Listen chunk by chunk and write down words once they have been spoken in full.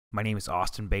My name is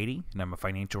Austin Beaty, and I'm a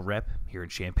financial rep here in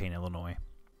Champaign, Illinois.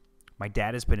 My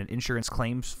dad has been in insurance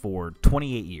claims for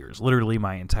 28 years, literally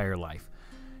my entire life.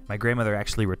 My grandmother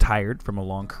actually retired from a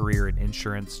long career in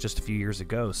insurance just a few years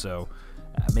ago, so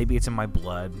maybe it's in my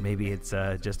blood, maybe it's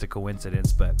just a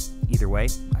coincidence, but either way,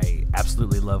 I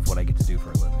absolutely love what I get to do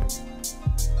for a living.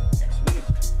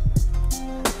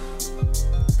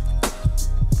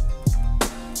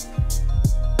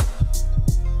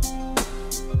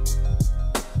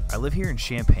 I live here in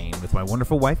Champaign with my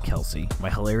wonderful wife Kelsey, my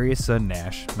hilarious son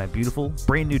Nash, my beautiful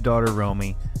brand new daughter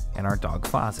Romy, and our dog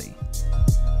Fozzie.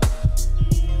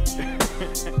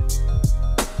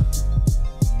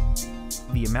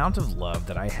 The amount of love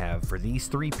that I have for these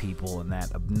three people and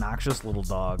that obnoxious little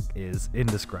dog is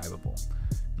indescribable.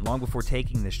 Long before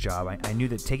taking this job, I knew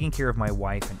that taking care of my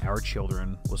wife and our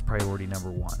children was priority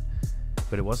number one.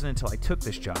 But it wasn't until I took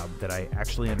this job that I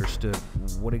actually understood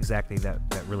what exactly that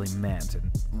really meant. And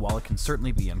while it can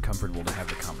certainly be uncomfortable to have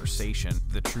the conversation,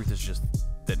 the truth is just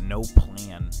that no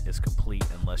plan is complete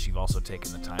unless you've also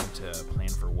taken the time to plan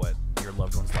for what your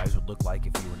loved ones' lives would look like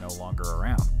if you were no longer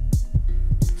around.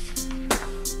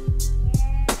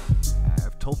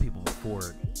 I've told people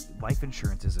before, life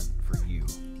insurance isn't for you.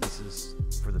 This is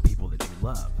for the people that you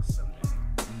love.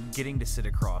 Getting to sit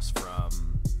across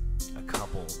from a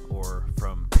couple or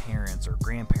from parents or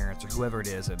grandparents or whoever it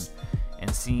is and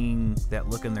seeing that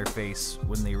look in their face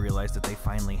when they realize that they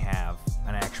finally have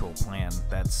an actual plan,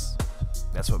 that's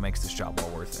what makes this job all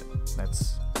worth it.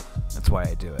 That's why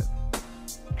I do it.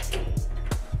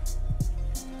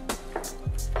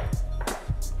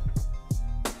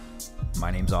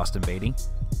 My name's Austin Beaty,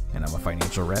 and I'm a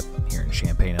financial rep here in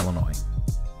Champaign, Illinois.